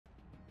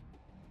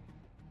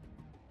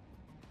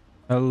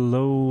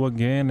Hello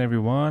again,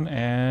 everyone,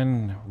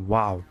 and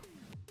wow,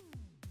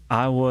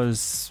 I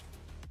was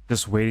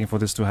just waiting for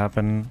this to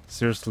happen.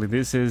 Seriously,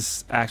 this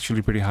is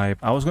actually pretty hype.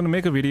 I was gonna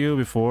make a video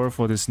before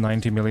for this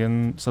 90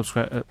 million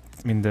subscribe,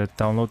 the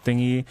download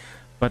thingy,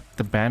 but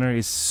the banner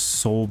is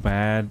so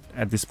bad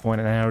at this point,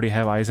 and I already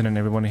have Aizen and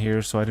everyone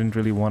here, so I didn't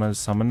really want to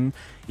summon,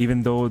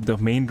 even though the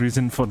main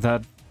reason for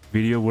that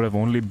video would have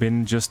only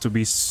been just to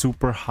be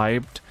super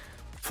hyped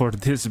for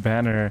this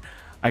banner.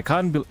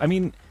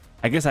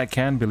 I guess I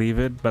can believe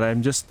it, but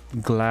I'm just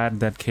glad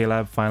that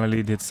klab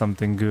finally did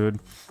something good.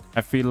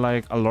 I feel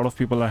like a lot of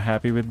people are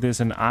happy with this,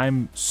 and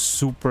I'm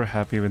super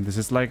happy with this.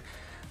 It's like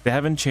they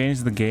haven't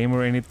changed the game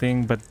or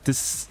anything, but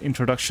this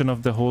introduction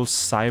of the whole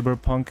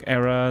cyberpunk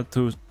era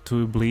to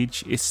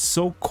Bleach is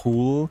so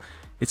cool.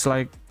 It's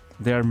like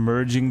they're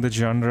merging the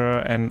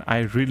genre, and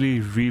I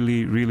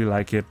really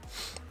like it.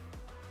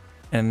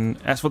 And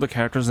as for the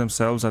characters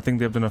themselves, I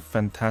think they've done a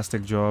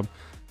fantastic job.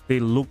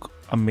 They look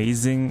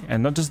amazing,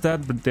 and not just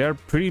that, but they're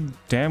pretty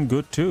damn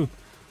good too.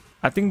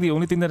 I think the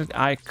only thing that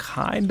I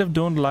kind of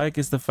don't like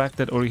is the fact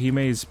that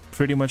Orihime is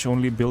pretty much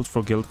only built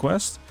for Guild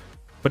Quest,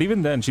 but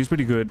even then she's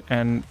pretty good.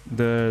 And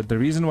the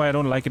reason why I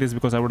don't like it is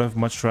because I would have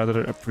much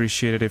rather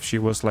appreciated if she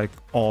was like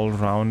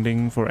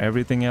all-rounding for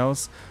everything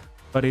else,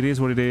 but it is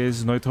what it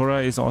is.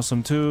 Noitora is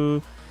awesome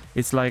too.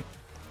 It's like,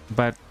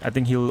 but I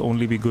think he'll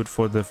only be good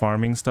for the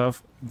farming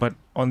stuff. But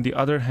on the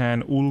other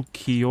hand,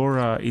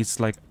 Ulquiorra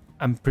is like,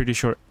 I'm pretty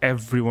sure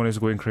everyone is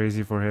going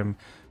crazy for him.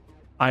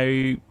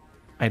 I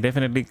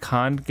definitely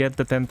can't get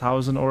the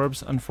 10,000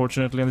 orbs,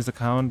 unfortunately, on this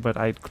account, but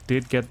I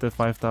did get the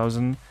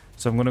 5,000,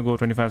 so I'm gonna go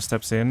 25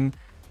 steps in.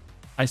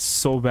 I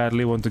so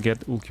badly want to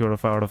get Ulquiorra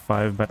 5 out of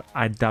 5, but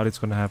I doubt it's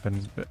gonna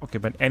happen. Okay,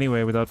 but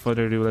anyway, without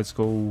further ado, let's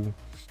go.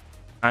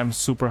 I'm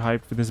super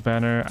hyped for this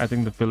banner. I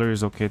think the filler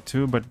is okay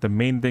too, but the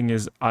main thing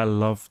is I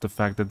love the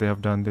fact that they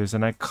have done this,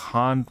 and I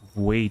can't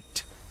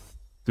wait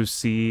to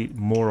see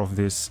more of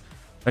this.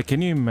 Like,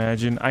 can you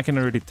imagine? I can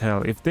already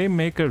tell if they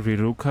make a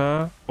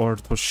Riruka or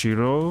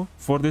Toshiro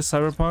for this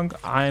cyberpunk,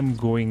 I'm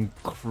going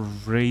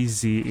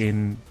crazy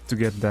in to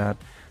get that.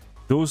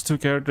 Those two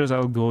characters,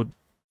 I'll go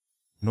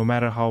no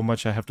matter how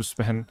much I have to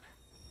spend.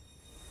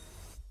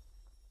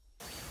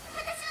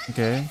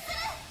 Okay.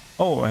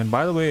 Oh, and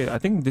by the way, I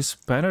think this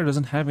banner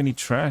doesn't have any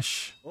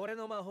trash. Okay,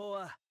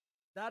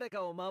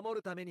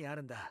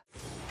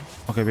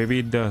 maybe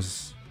it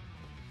does.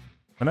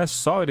 When I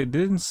saw it, it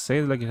didn't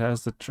say like it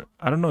has the...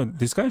 I don't know.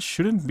 This guy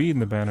shouldn't be in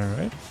the banner,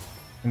 right?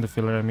 In the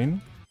filler, I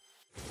mean.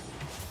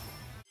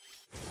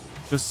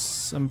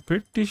 Because I'm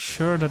pretty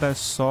sure that I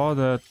saw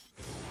that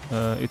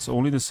it's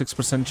only the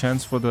 6%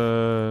 chance for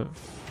the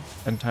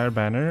entire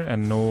banner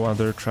and no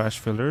other trash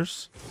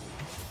fillers.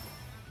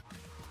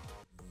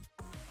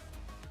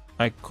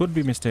 I could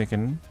be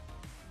mistaken.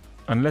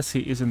 Unless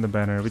he is in the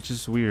banner, which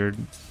is weird.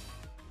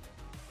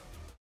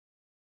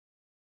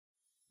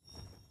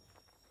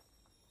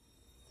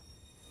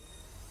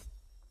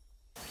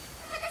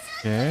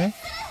 Okay.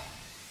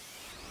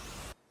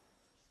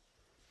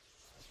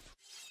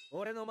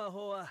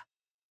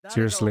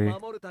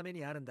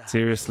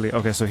 Seriously.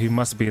 Okay, so he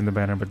must be in the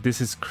banner, but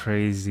this is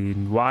crazy.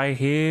 Why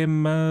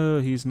him?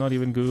 He's not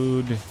even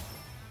good.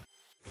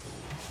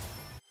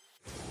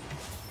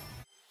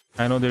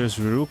 I know there's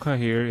Riruka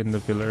here in the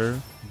pillar.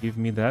 Give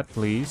me that,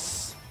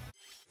 please.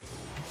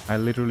 I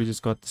literally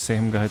just got the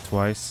same guy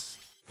twice.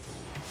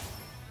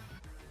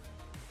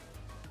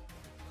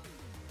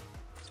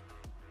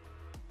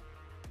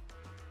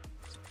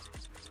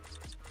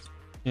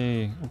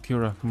 Yay,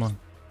 Ulquiorra, come on.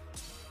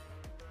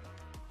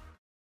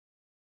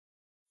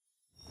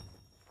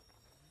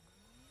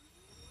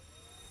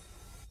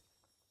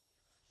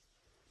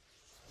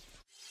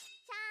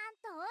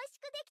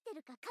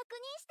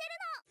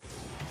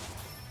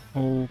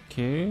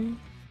 Okay.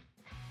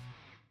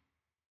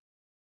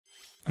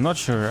 I'm not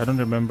sure. I don't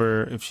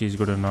remember if she's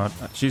good or not.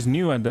 She's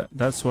new and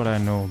that's what I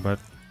know, but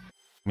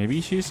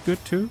maybe she's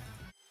good too,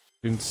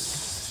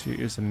 since she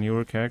is a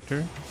newer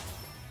character.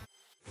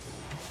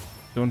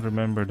 Don't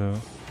remember though.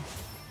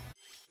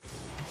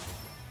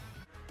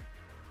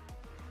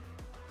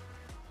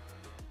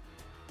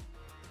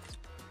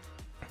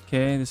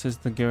 Okay, this is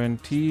the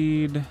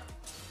guaranteed.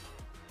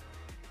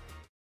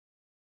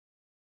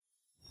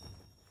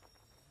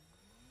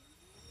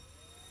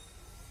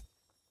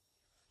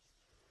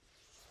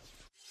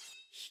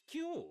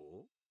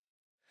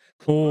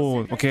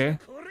 Oh, okay.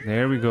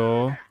 There we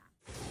go.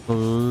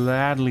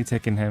 Gladly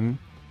taking him.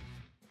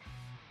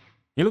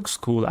 He looks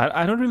cool.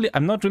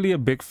 I'm not really a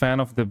big fan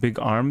of the big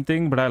arm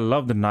thing, but I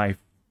love the knife.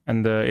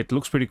 And it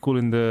looks pretty cool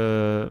in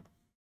the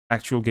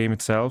actual game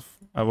itself.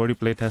 I've already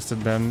play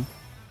tested them.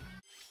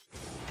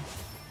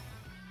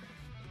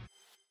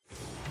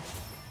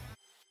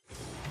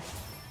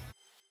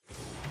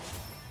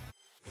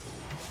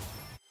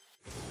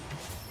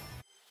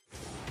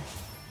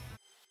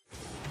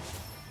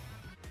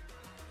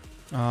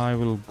 I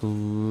will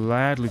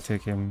gladly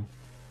take him.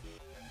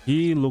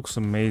 He looks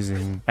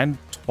amazing and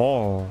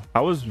tall.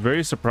 I was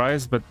very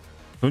surprised, but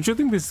Don't you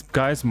think this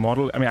guy's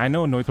model... I mean, I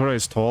know Noitora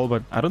is tall,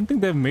 but I don't think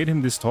they've made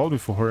him this tall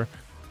before.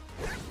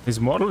 His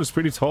model is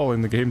pretty tall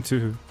in the game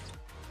too.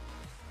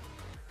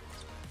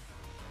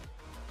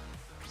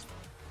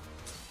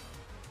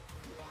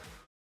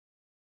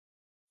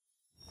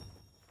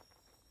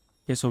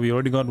 Okay, so we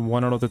already got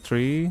 1 out of the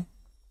 3.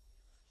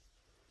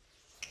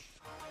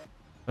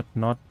 But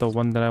not the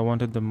one that I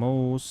wanted the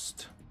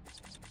most.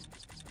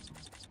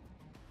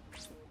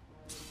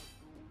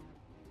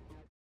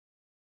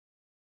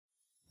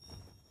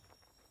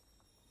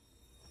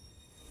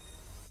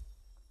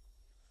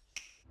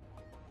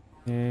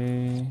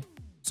 Okay.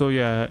 So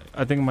yeah,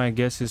 I think my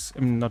guess is...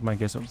 I mean, not my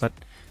guess, but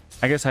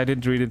I guess I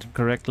did read it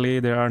correctly.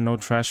 There are no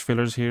trash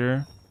fillers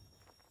here.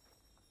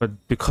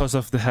 But because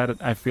of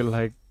that, I feel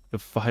like the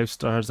 5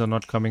 stars are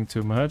not coming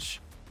too much.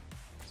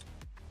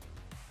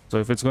 So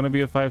if it's gonna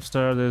be a 5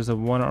 star, there's a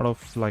 1 out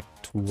of like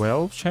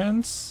 12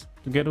 chance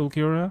to get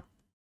Ulquiorra.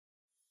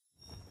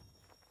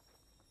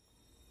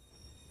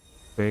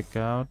 Fake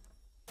out.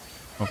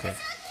 Okay.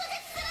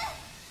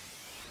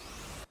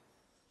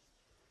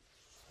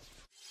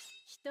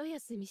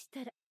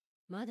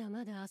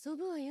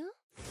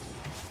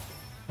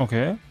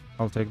 Okay,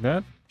 I'll take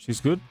that.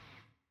 She's good.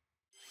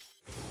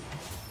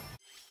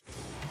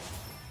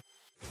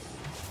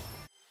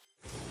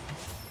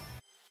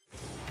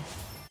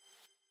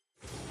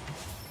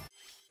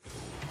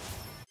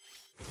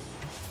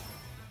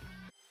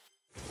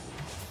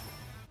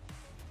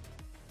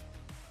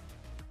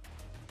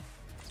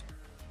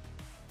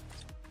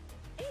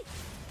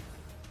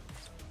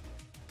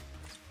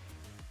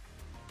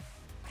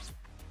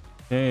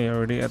 Okay,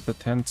 already at the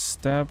 10th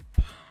step.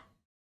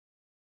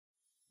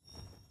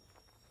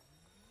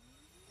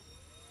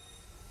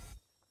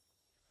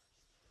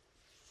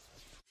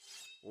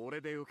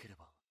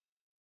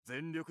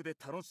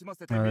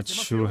 That's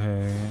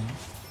Shuhei.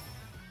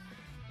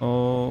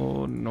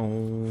 Oh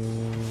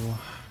no.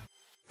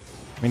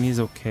 I mean, he's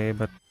okay,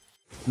 but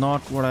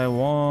not what I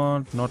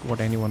want, not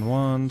what anyone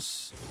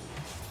wants.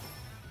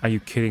 Are you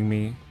kidding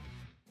me?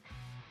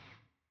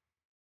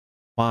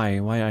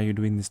 Why? Why are you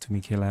doing this to me,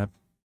 klab?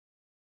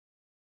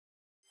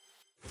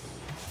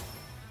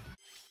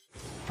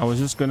 I was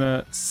just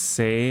gonna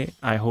say,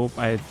 I hope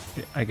I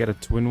get a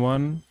twin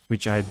one,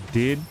 which I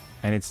did,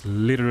 and it's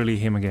literally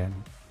him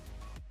again.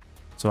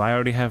 So I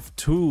already have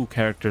 2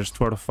 characters,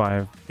 2 out of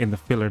 5, in the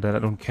filler that I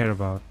don't care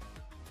about.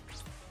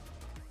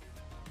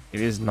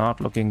 It is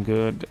not looking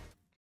good.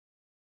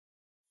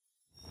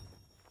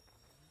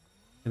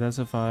 Okay, that's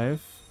a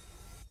 5.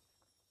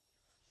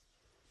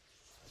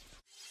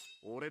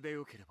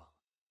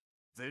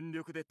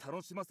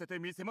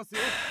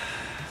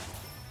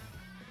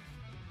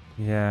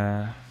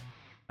 Yeah,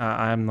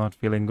 I'm not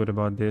feeling good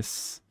about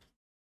this.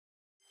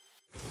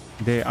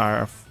 They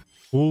are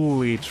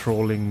fully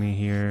trolling me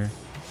here.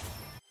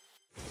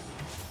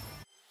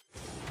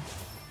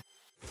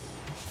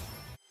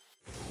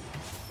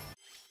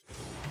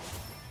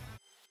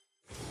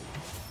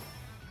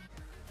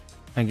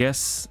 I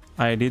guess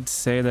I did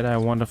say that I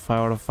want a 5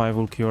 out of 5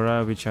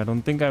 Ulquiorra, which I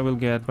don't think I will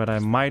get, but I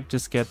might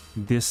just get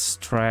this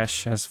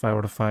trash as 5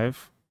 out of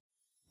 5.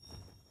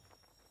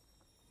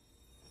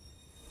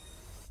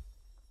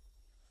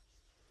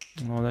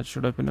 Oh, that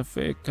should have been a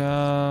fake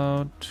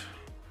out.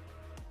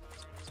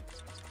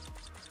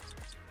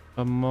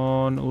 Come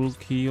on,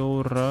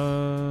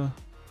 Ulquiorra.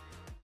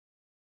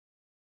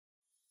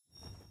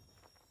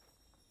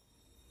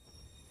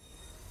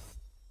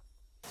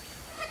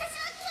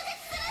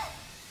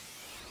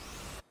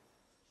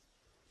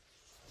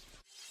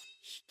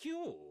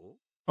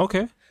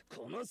 Okay.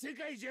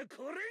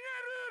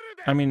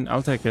 I mean,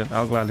 I'll take it.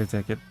 I'll gladly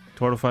take it.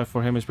 2 out of 5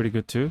 for him is pretty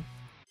good too.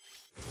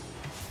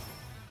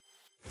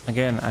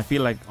 Again, I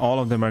feel like all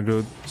of them are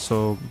good,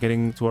 so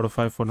getting 2 out of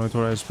 5 for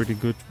Noitora is pretty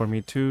good for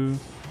me too.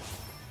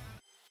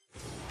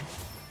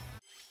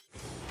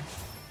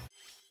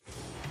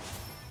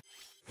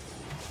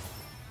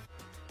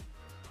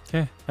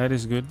 Okay, that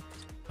is good.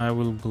 I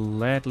will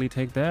gladly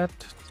take that.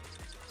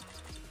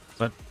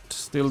 But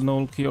still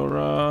no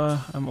Ulquiorra.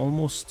 I'm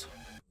almost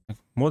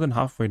more than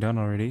halfway done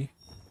already.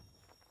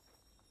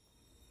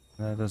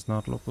 That does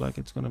not look like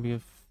it's gonna be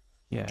a...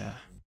 yeah.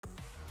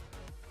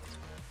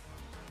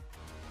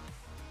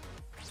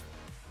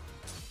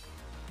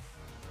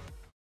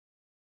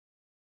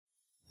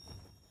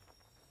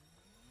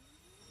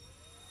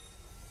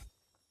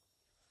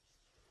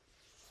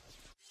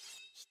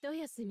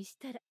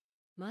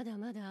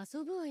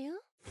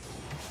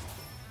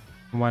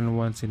 One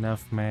one's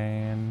enough,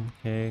 man.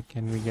 Okay,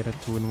 can we get a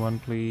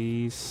 2-in-1,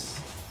 please?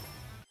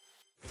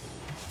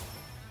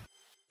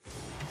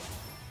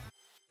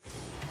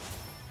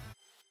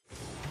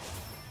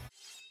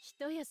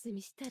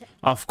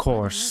 Of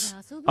course.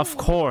 Of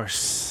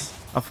course.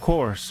 Of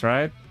course,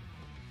 right?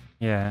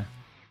 Yeah.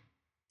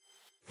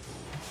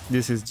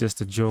 This is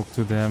just a joke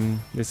to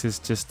them. This is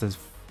just a...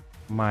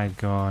 my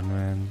god,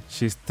 man.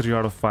 She's 3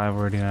 out of 5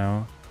 already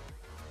now.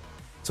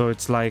 So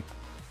it's like,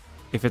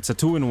 if it's a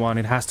 2-in-1,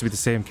 it has to be the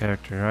same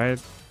character, right?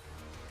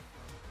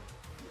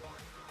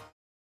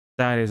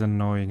 That is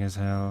annoying as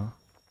hell.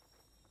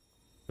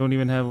 Don't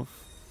even have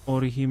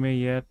Orihime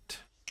yet.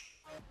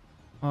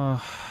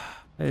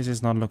 This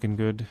is not looking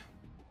good.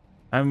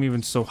 I'm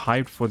even so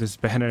hyped for this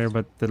banner,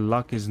 but the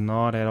luck is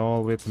not at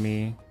all with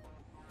me.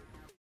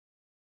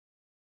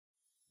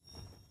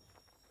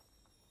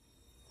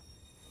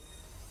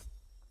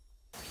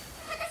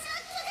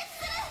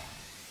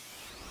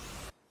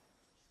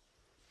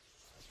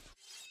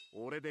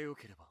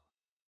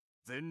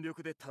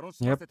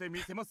 Yep.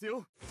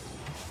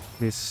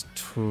 This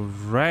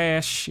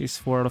trash is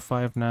 4 out of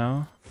 5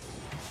 now.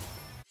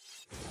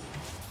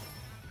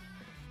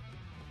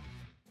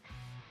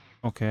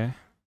 Okay.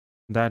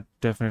 That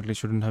definitely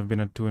shouldn't have been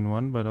a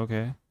 2-in-1, but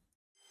okay.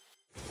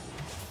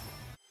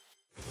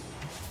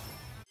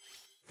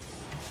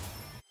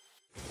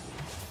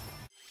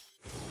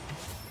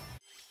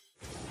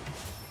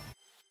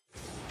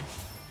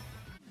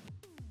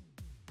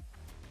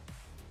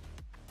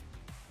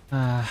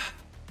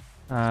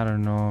 I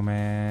don't know,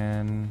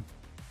 man.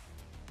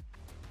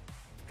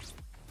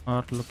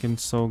 Not looking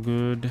so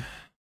good.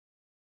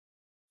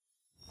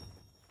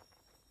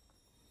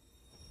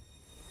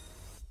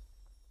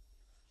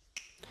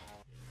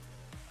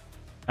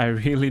 I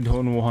really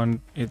don't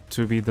want it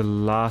to be the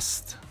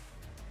last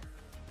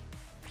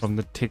from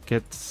the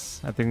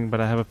tickets, I think,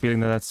 but I have a feeling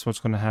that that's what's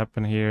gonna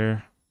happen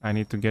here. I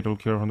need to get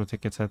Ulquiorra from the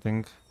tickets, I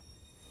think.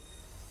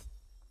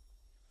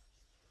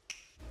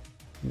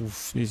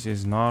 Oof, this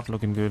is not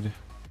looking good.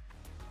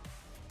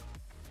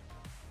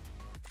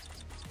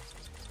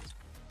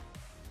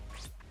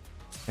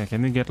 Okay,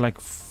 can we get like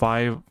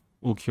 5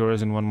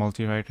 Ulquiorras in one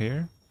multi right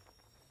here?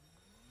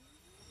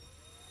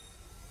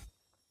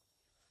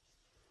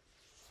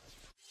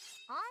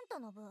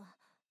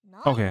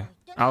 Okay,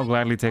 I'll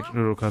gladly take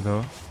Ruruka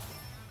though.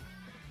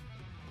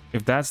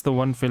 If that's the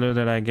one filler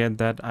that I get,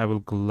 that I will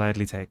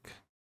gladly take.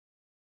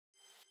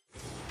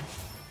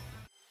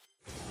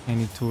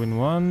 Any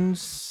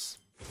 2-in-1s?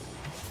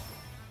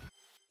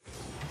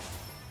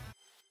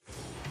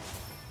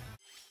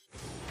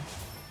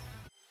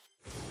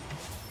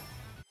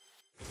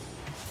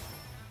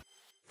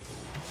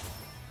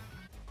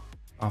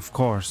 Of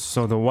course.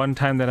 So the one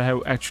time that I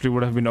actually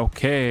would have been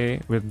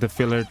okay with the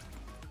filler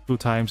 2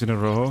 times in a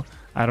row,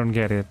 I don't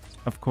get it.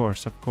 Of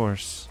course, of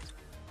course.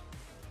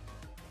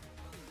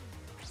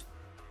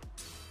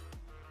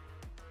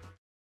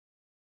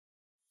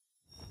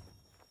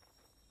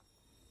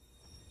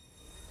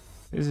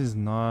 This is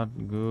not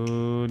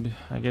good.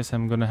 I guess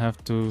I'm gonna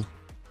have to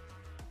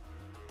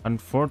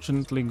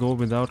unfortunately go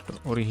without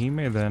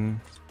Orihime then.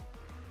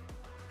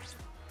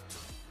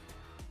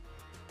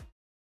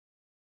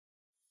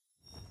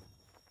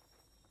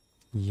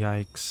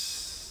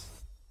 Yikes.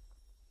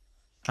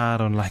 I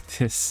don't like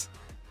this.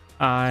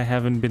 I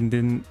haven't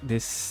been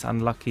this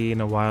unlucky in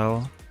a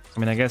while. I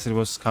mean, I guess it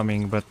was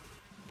coming, but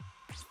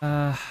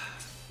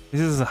this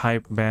is a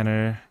hype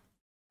banner.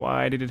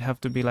 Why did it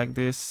have to be like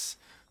this?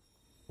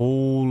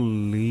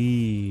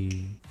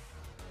 Holy.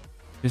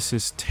 This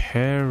is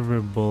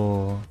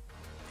terrible.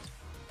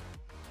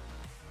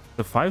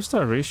 The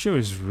 5-star ratio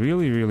is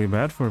really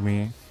bad for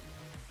me.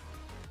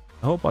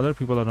 I hope other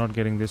people are not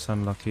getting this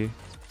unlucky.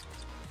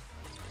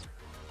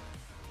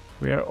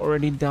 We are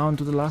already down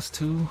to the last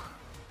 2.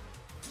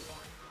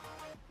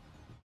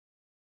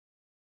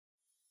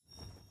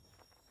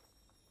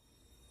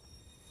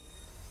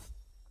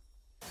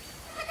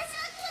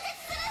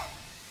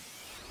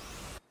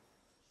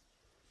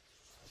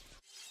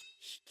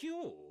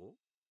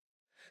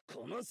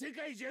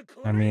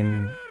 I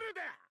mean,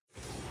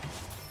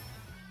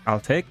 I'll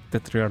take the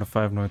 3 out of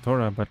 5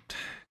 Noitora, but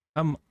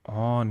come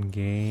on,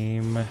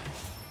 game.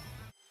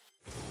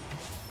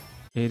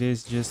 It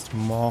is just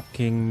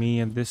mocking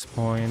me at this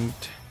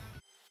point.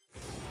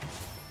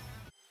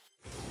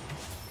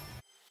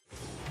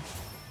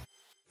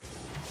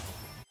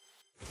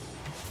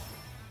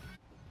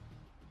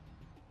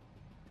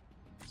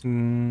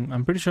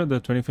 I'm pretty sure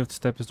the 25th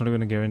step is not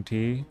even a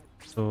guarantee,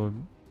 so...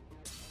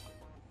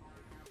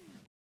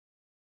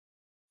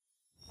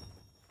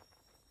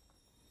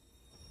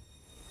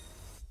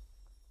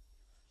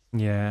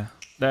 yeah,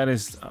 that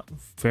is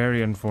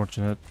very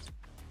unfortunate.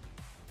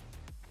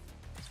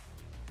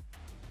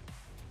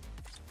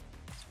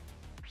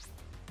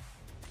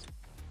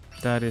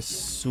 That is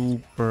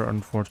super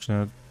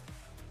unfortunate.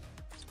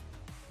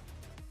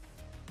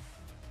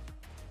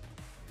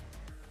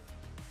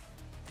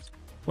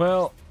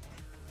 Well,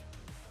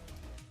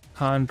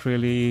 can't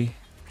really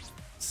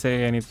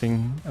say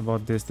anything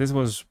about this. This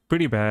was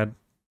pretty bad,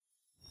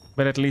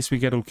 but at least we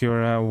get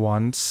Ulquiorra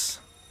once.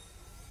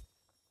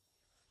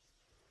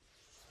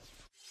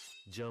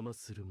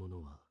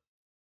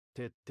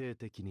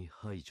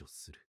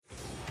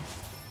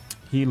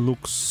 He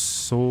looks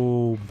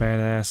so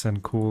badass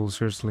and cool,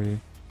 seriously.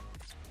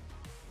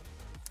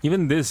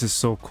 Even this is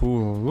so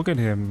cool. Look at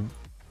him.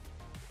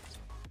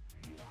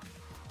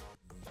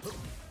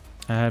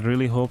 I had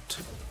really hoped...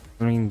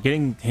 I mean,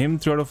 getting him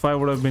 3 out of 5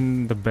 would have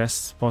been the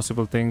best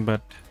possible thing,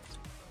 but...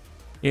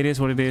 it is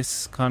what it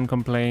is. Can't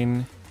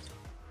complain.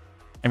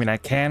 I mean, I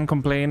can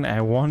complain.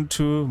 I want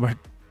to, but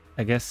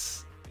I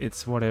guess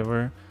it's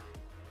whatever.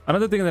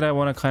 Another thing that I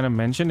want to kind of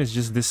mention is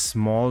just this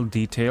small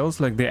details.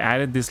 Like they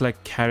added this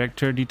like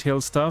character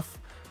detail stuff.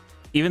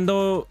 Even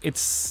though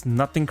it's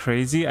nothing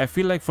crazy, I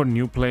feel like for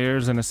new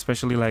players and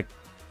especially like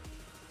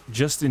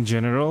just in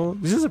general,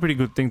 this is a pretty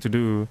good thing to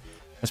do.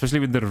 Especially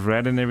with the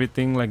red and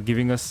everything, like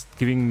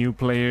giving new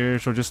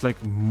players or just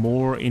like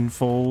more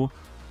info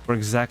for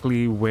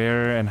exactly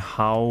where and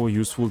how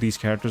useful these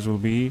characters will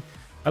be.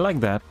 I like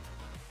that.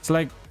 It's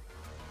like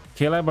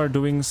klab are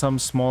doing some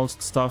small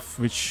stuff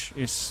which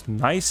is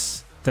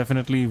nice,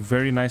 definitely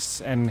very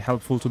nice and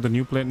helpful to the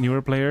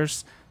newer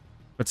players.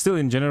 But still,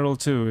 in general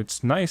too,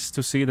 it's nice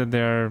to see that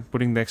they're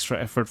putting the extra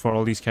effort for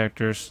all these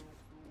characters.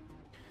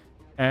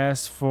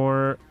 As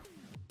for...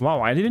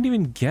 wow, I didn't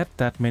even get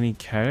that many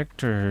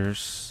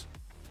characters.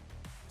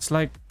 It's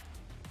like...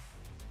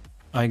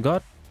 I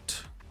got...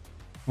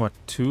 what,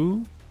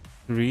 2?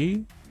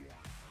 3?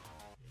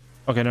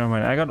 Okay, never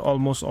mind. I got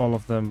almost all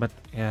of them, but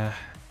yeah,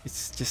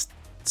 it's just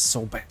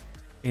so bad.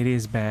 It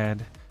is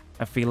bad.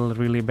 I feel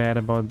really bad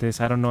about this.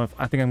 I don't know if...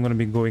 I think I'm gonna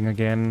be going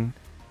again,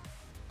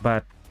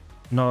 but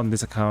not on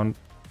this account.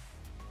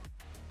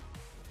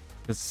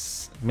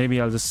 Because maybe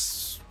I'll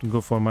just go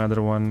for my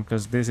other one,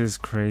 because this is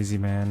crazy,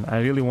 man. I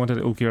really wanted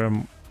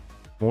Ulquiorra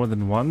more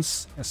than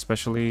once,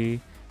 especially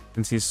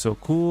since he's so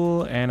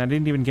cool, and I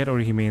didn't even get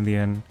Orihime in the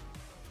end.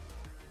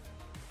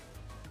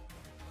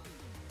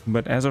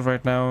 But as of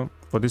right now,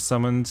 for this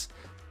summons,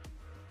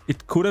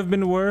 it could have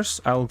been worse.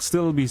 I'll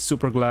still be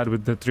super glad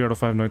with the 3 out of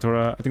 5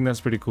 Noitora. I think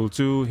that's pretty cool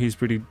too. He's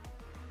pretty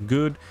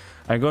good.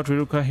 I got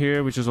Riruka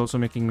here, which is also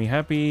making me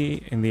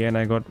happy. In the end,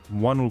 I got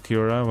 1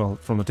 Ulquiorra, well,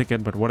 from the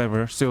ticket, but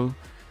whatever. Still,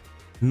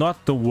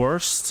 not the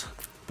worst,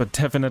 but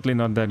definitely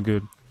not that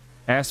good.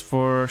 As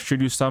for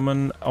should you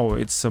summon, oh,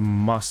 it's a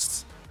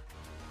must.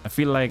 I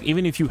feel like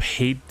even if you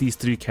hate these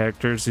 3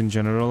 characters in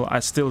general, I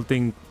still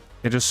think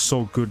they're just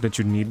so good that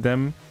you need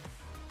them.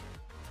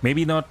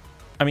 Maybe not,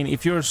 I mean,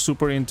 if you're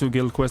super into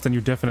Guild Quest, then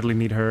you definitely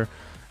need her.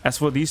 As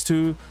for these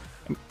 2,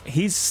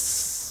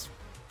 he's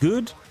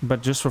good,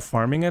 but just for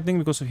farming, I think,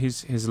 because of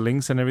his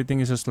links and everything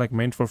is just like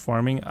meant for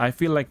farming. I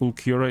feel like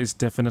Ulquiorra is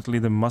definitely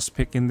the must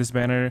pick in this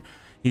banner.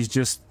 He's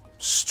just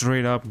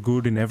straight up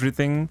good in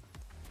everything,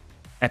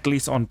 at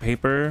least on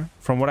paper.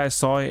 From what I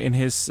saw in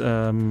his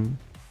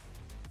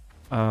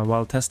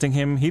while testing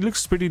him, he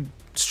looks pretty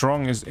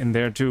strong is in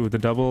there too. The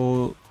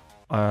double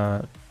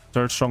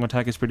third strong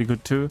attack is pretty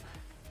good too.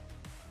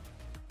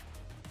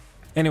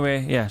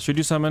 Anyway, yeah, should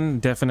you summon?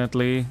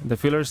 Definitely. The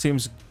filler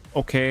seems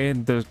okay.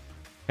 The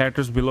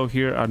characters below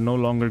here are no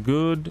longer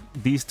good.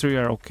 These 3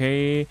 are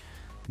okay.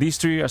 These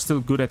 3 are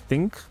still good, I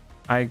think.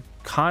 I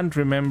can't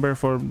remember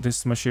for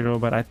this Mashiro,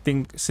 but I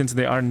think since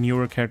they are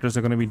newer characters,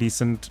 they're going to be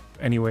decent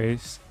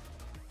anyways.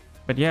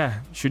 But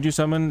yeah, should you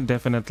summon?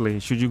 Definitely.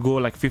 Should you go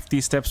like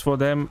 50 steps for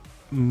them?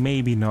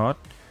 Maybe not.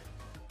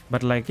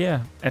 But like,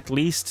 yeah, at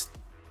least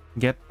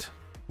get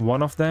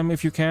 1 of them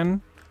if you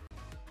can.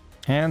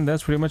 And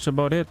that's pretty much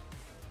about it.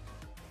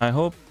 I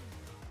hope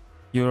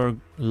your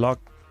luck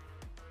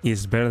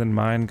is better than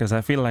mine, because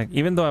I feel like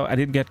even though I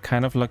did get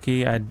kind of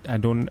lucky, I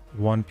don't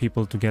want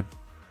people to get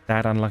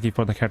that unlucky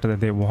for the character that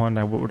they want.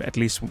 I would at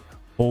least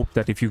hope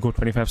that if you go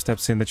 25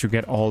 steps in, that you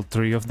get all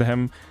 3 of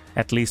them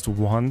at least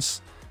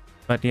once.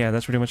 But yeah,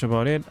 that's pretty much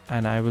about it,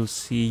 and I will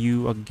see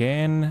you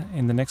again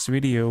in the next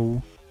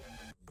video.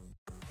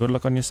 Good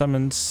luck on your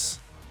summons.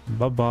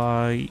 Bye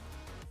bye.